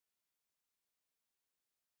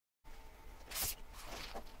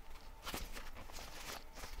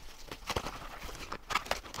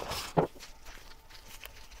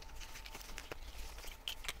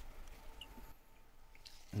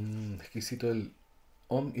exquisito el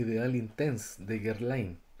Idéal L'Intense de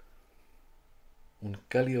Guerlain, un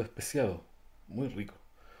cálido especiado, muy rico.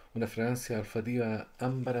 Una fragancia olfativa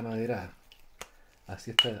ámbar amaderada.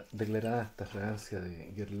 Así está declarada esta fragancia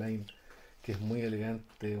de Guerlain, que es muy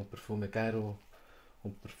elegante, un perfume caro,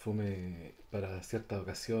 un perfume para ciertas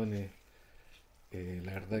ocasiones.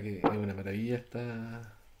 La verdad que es una maravilla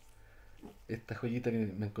esta joyita que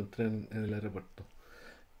me encontré en el aeropuerto.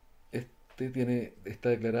 Está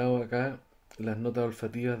declarado acá las notas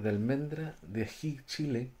olfativas de almendra, de ají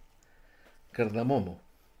chile, cardamomo,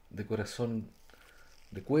 de corazón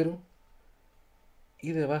de cuero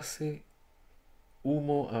y de base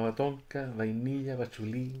humo, abatonca, vainilla,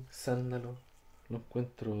 pachulí, sándalo. Lo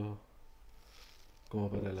encuentro como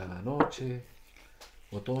para la noche,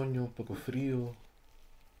 otoño, un poco frío,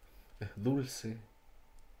 es dulce.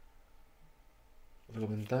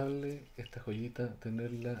 Recomendable esta joyita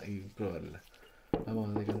tenerla y probarla.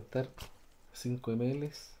 Vamos a decantar 5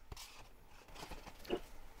 ml.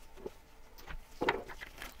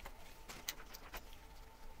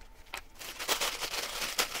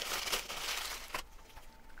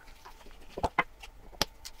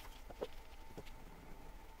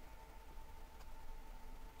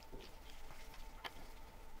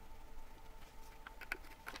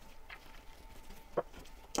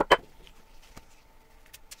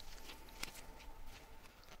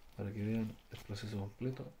 Para que vean el proceso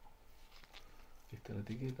completo. Aquí está la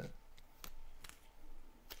etiqueta.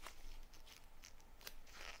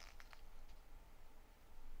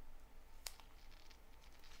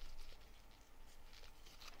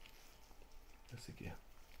 Así que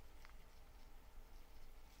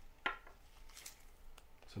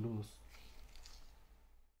saludos.